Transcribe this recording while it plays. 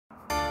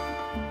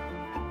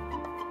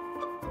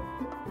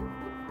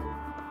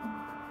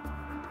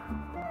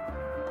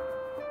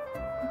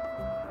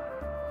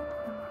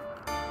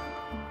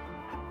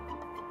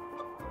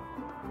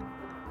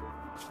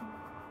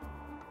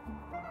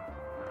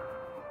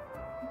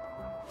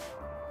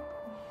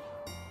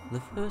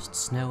the first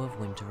snow of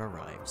winter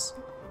arrives,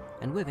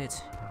 and with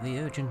it, the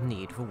urgent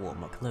need for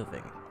warmer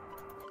clothing.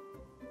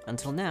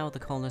 Until now, the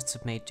colonists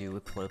have made do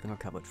with clothing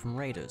recovered from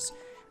raiders,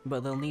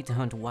 but they'll need to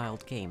hunt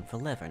wild game for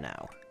leather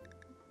now.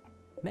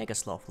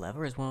 Megasloth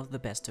leather is one of the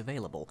best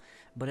available,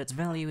 but its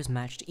value is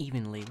matched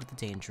evenly with the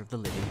danger of the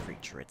living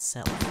creature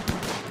itself.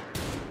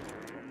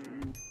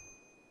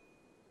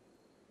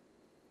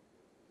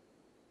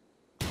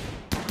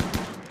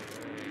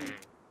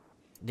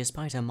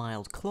 Despite a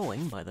mild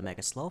clawing by the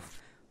Megasloth,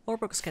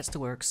 Orbux gets to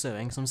work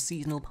sewing some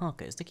seasonal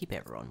parkas to keep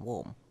everyone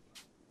warm.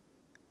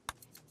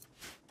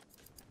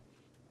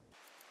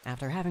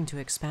 After having to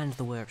expand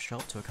the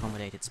workshop to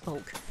accommodate its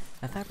bulk,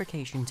 a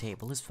fabrication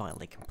table is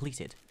finally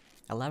completed,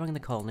 allowing the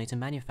colony to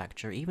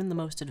manufacture even the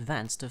most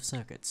advanced of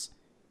circuits.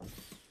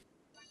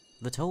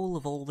 The toll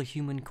of all the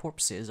human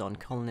corpses on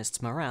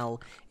colonists'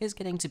 morale is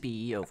getting to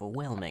be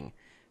overwhelming,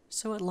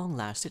 so at long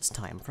last it's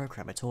time for a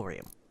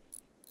crematorium.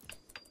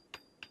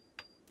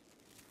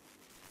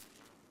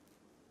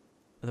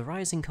 The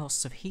rising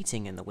costs of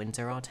heating in the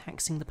winter are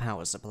taxing the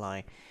power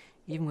supply,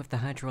 even with the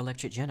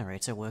hydroelectric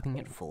generator working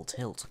at full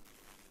tilt.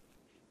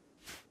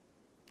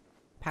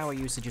 Power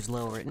usage is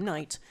lower at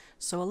night,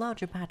 so a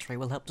larger battery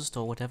will help to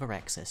store whatever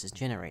excess is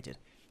generated.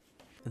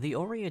 The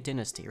Aurea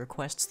dynasty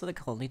requests that the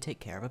colony take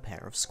care of a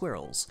pair of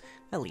squirrels,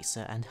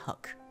 Elisa and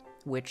Huck,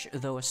 which,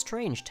 though a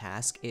strange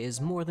task, is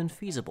more than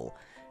feasible,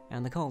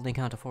 and the colony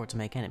can't afford to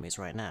make enemies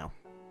right now.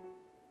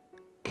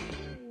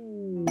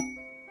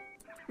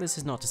 This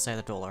is not to say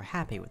that all are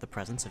happy with the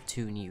presence of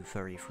two new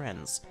furry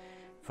friends.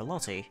 For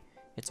Lottie,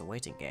 it's a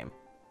waiting game.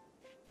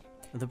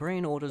 The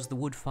brain orders the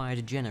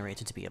wood-fired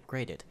generator to be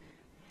upgraded.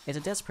 It's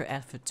a desperate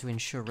effort to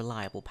ensure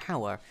reliable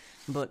power,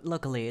 but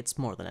luckily it's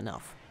more than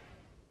enough.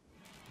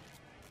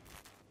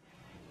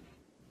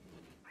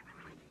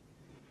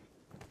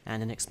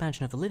 And an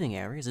expansion of the living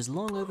areas is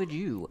long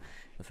overdue.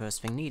 The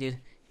first thing needed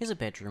is a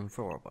bedroom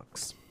for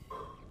Orbux.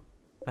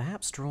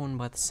 Perhaps drawn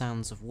by the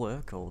sounds of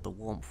work or the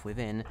warmth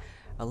within,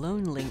 a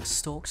lone lynx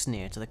stalks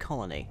near to the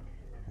colony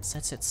and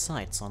sets its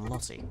sights on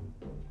Lottie.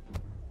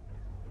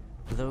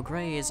 Though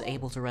Grey is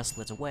able to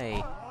wrestle it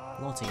away,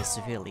 Lottie is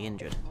severely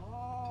injured.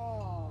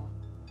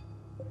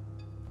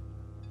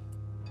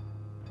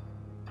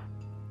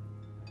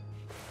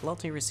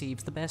 Lottie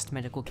receives the best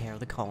medical care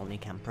the colony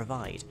can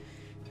provide,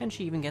 and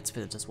she even gets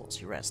visitors while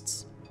she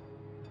rests.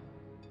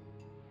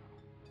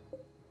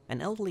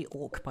 An elderly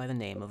orc by the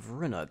name of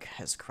Runug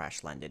has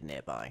crash-landed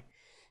nearby.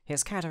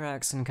 His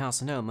cataracts and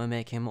carcinoma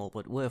make him all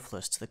but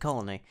worthless to the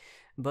colony,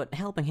 but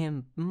helping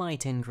him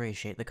might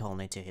ingratiate the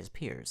colony to his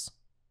peers.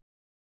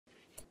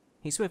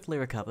 He swiftly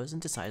recovers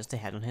and decides to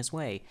head on his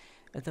way,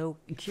 though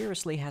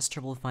curiously has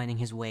trouble finding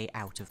his way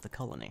out of the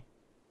colony.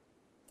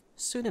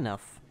 Soon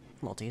enough,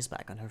 Lottie is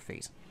back on her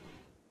feet.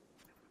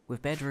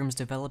 With bedrooms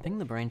developing,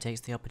 the brain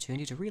takes the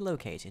opportunity to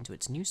relocate into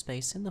its new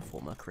space in the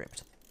former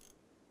crypt.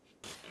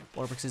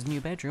 Orbux's new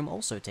bedroom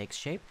also takes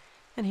shape,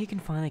 and he can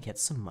finally get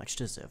some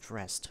much-deserved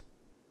rest.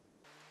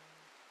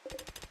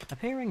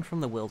 Appearing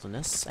from the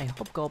wilderness, a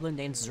hobgoblin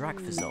named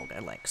Zrakfizog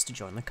elects to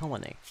join the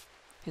colony.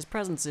 His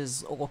presence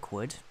is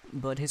awkward,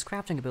 but his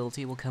crafting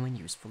ability will come in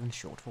useful in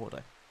short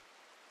order.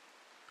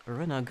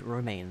 Runug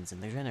remains in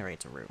the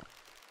generator room.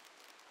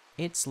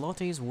 It's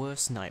Lottie's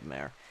worst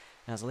nightmare,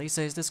 as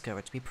Elisa is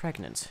discovered to be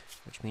pregnant,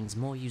 which means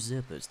more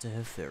usurpers to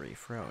her furry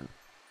throne.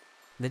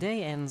 The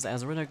day ends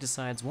as Runug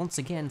decides once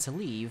again to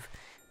leave,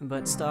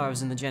 but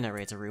starves in the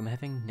generator room,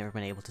 having never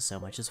been able to so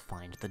much as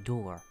find the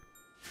door.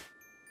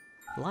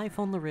 Life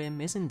on the Rim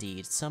is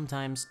indeed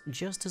sometimes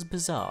just as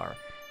bizarre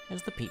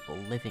as the people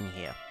living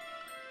here.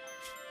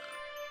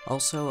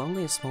 Also,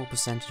 only a small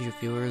percentage of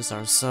viewers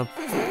are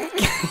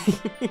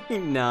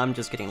No, I'm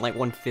just kidding, like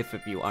 1/5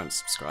 of you aren't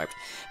subscribed.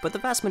 But the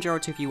vast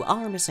majority of you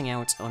are missing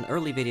out on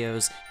early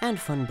videos and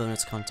fun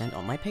bonus content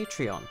on my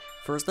Patreon.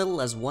 For as little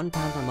as £1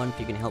 per month,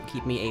 you can help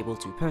keep me able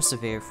to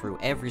persevere through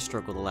every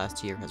struggle the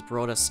last year has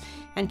brought us,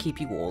 and keep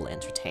you all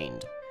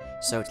entertained.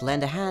 So to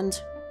lend a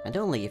hand, and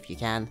only if you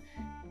can,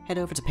 head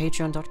over to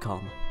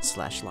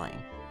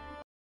patreon.com/lying.